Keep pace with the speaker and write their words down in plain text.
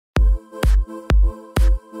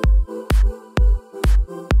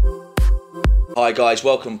Hi guys,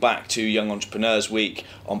 welcome back to Young Entrepreneurs Week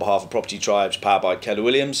on behalf of Property Tribes, powered by Keller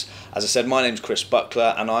Williams. As I said, my name's Chris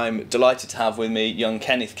Buckler and I'm delighted to have with me young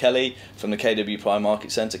Kenneth Kelly from the KW Prime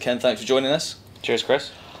Market Centre. Ken, thanks for joining us. Cheers, Chris.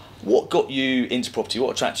 What got you into property? What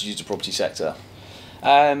attracted you to the property sector?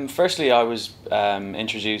 Firstly, I was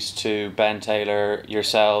introduced to Bentaylor,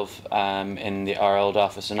 yourself, in our old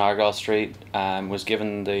office in Argyle Street. Was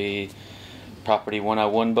given the Property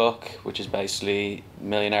 101 book, which is basically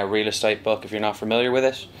millionaire real estate book if you're not familiar with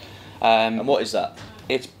it. And what is that?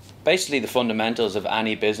 It's basically the fundamentals of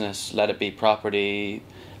any business, let it be property,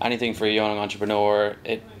 anything for a young entrepreneur.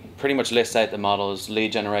 It pretty much lists out the models: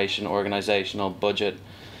 lead generation, organizational, budget,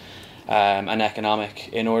 and economic,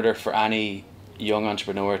 in order for any young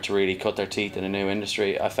entrepreneur to really cut their teeth in a new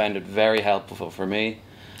industry. I found it very helpful for me.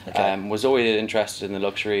 Okay. Was always interested in the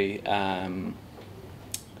luxury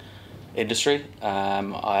industry.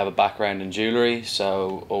 I have a background in jewellery,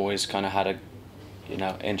 so always kind of had a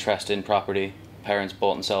interest in property. Parents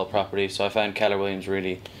bought and sold property, so I found Keller Williams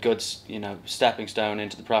really good, stepping stone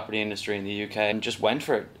into the property industry in the UK, and just went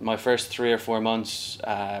for it. My first 3 or 4 months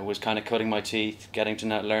was kind of cutting my teeth, getting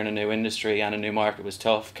to learn a new industry and a new market was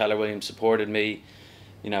tough. Keller Williams supported me,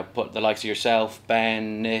 put the likes of yourself,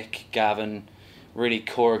 Ben, Nick, Gavin, really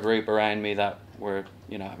core group around me that were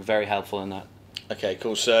very helpful in that. Okay,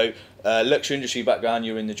 cool. So, luxury industry background,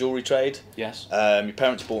 you were in the jewellery trade. Yes. Your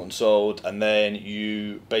parents bought and sold, and then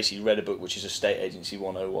you basically read a book which is Estate Agency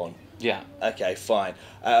 101. Yeah. Okay, fine.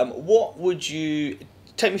 What would you...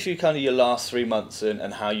 Take me through kind of your last 3 months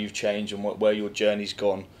and how you've changed and where your journey's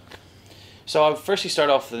gone. So I firstly start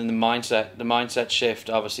off in the mindset shift,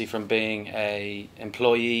 obviously, from being a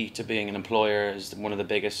employee to being an employer is one of the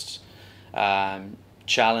biggest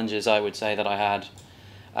challenges, I would say, that I had.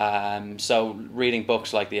 So reading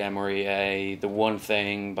books like the MREA, The One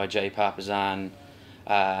Thing by Jay Papasan,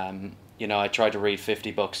 I try to read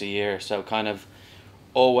 50 books a year, so kind of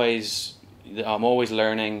I'm always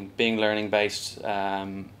learning. Being learning based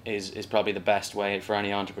is probably the best way for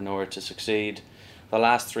any entrepreneur to succeed. The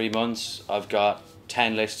last 3 months I've got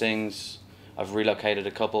 10 listings. I've relocated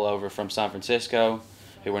a couple over from San Francisco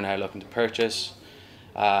who are now looking to purchase.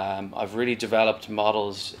 I've really developed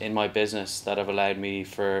models in my business that have allowed me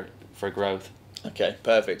for growth. Okay,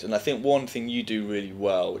 perfect. And I think one thing you do really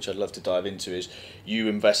well, which I'd love to dive into, is you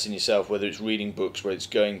invest in yourself, whether it's reading books, whether it's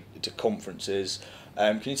going to conferences.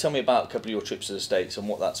 Can you tell me about a couple of your trips to the States and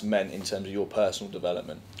what that's meant in terms of your personal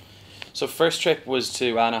development? So first trip was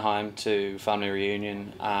to Anaheim to family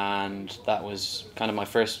reunion, and that was kind of my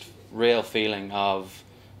first real feeling of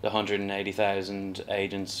the 180,000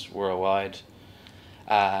 agents worldwide.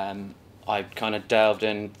 I kind of delved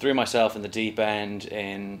in, threw myself in the deep end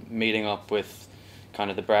in meeting up with kind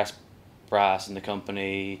of the brass in the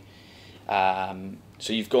company.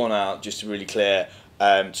 So you've gone out, just to really clear,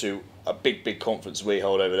 to a big conference we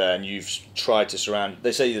hold over there, and you've tried to surround,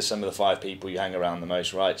 they say you're some of the 5 people you hang around the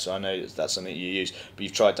most, right? So I know that's something you use, but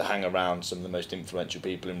you've tried to hang around some of the most influential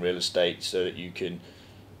people in real estate so that you can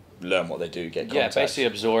learn what they do, get contacts. Yeah, basically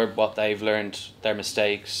absorb what they've learned, their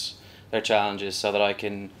mistakes, their challenges, so that I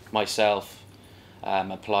can myself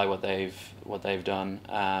apply what they've done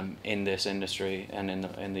in this industry and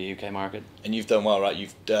in the UK market. And you've done well, right?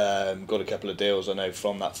 You've got a couple of deals, I know,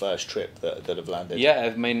 from that first trip that have landed.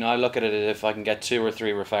 Yeah, I mean, I look at it as if I can get 2 or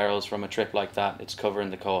 3 referrals from a trip like that, it's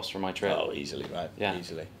covering the cost for my trip. Oh, easily, right? Yeah.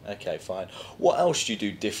 Easily. Okay, fine. What else do you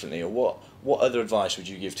do differently, or what other advice would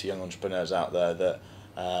you give to young entrepreneurs out there that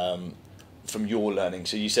from your learning?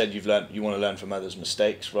 So you said you want to learn from others'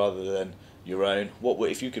 mistakes rather than your own.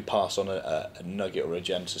 If you could pass on a nugget or a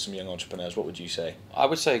gem to some young entrepreneurs, what would you say? I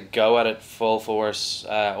would say go at it full force.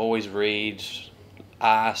 Always read,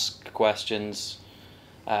 ask questions.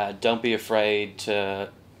 Don't be afraid to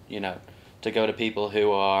go to people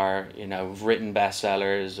who are written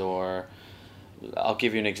bestsellers. Or I'll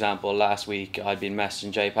give you an example. Last week I'd been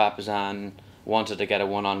messaging Jay Papasan, wanted to get a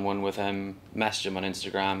one-on-one with him, messaged him on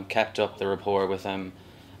Instagram, kept up the rapport with him,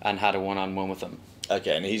 and had a one-on-one with him.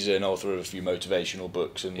 Okay, and he's an author of a few motivational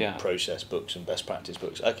books and process books and best practice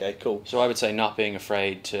books. Okay, cool. So I would say not being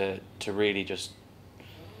afraid to really just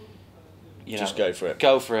go for it.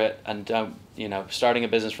 Go for it, and don't starting a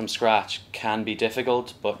business from scratch can be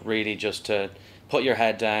difficult, but really just to put your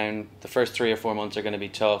head down. The first 3 or 4 months are going to be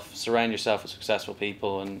tough. Surround yourself with successful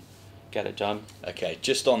people and get it done. Okay,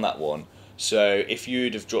 just on that one. So if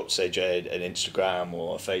you'd have dropped, say, Jay an Instagram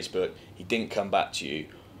or a Facebook, he didn't come back to you,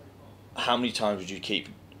 how many times would you keep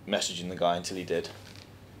messaging the guy until he did?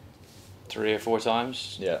 3 or 4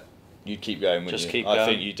 times. Yeah. You'd keep going, wouldn't Just you? keep I going.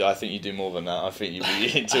 think you do. I think you do more than that. I think you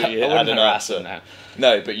until I you had wouldn't an harass answer. him now.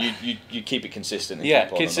 No, but you keep it consistent. And Yeah,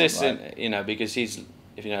 keep on consistent. And on, right? You know, because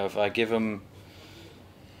if I give him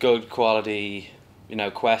good quality,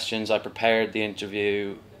 questions. I prepared the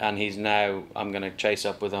interview, and I'm going to chase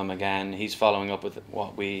up with him again. He's following up with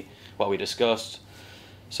what we discussed.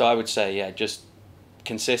 So I would say, yeah, just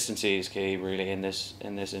consistency is key, really, in this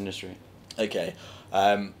industry. Okay.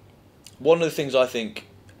 One of the things I think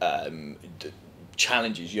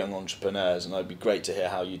challenges young entrepreneurs, and it'd be great to hear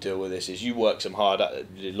how you deal with this, is you work some hard,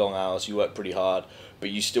 you did long hours, you work pretty hard, but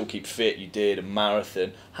you still keep fit. You did a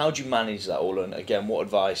marathon. How do you manage that all? And again, what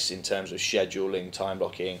advice in terms of scheduling, time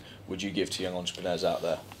blocking, would you give to young entrepreneurs out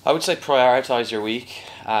there? I would say prioritize your week.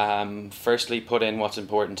 Firstly, put in what's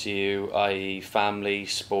important to you, i.e. family,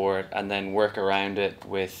 sport, and then work around it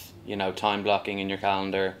with, time blocking in your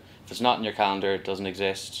calendar. If it's not in your calendar, it doesn't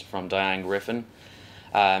exist, from Diane Griffin.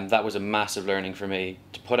 That was a massive learning for me,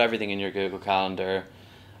 to put everything in your Google Calendar,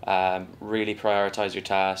 really prioritize your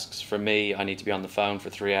tasks. For me, I need to be on the phone for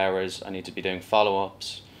 3 hours, I need to be doing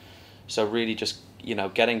follow-ups. So really just,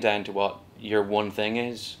 getting down to what your one thing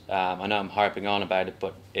is. I know I'm harping on about it,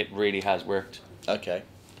 but it really has worked. Okay,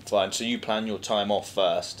 fine. So you plan your time off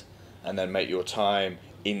first, and then make your time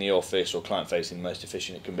in the office or client-facing the most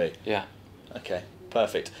efficient it can be? Yeah. Okay,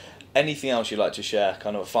 perfect. Anything else you'd like to share?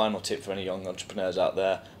 Kind of a final tip for any young entrepreneurs out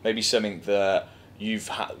there? Maybe something that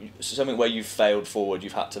something where you've failed forward,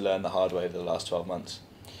 you've had to learn the hard way over the last 12 months?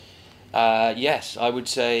 Yes, I would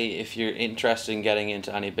say if you're interested in getting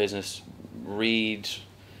into any business, read,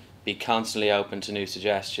 be constantly open to new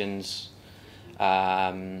suggestions,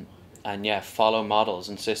 and yeah, follow models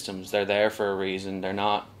and systems. They're there for a reason. They're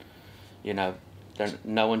not,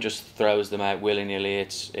 no one just throws them out willy-nilly.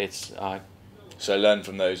 So learn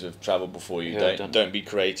from those who've travelled before you. Yeah, Don't be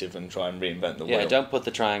creative and try and reinvent the wheel. Yeah, don't put the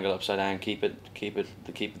triangle upside down. Keep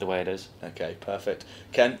it the way it is. Okay, perfect.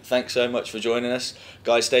 Ken, thanks so much for joining us.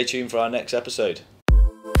 Guys, stay tuned for our next episode.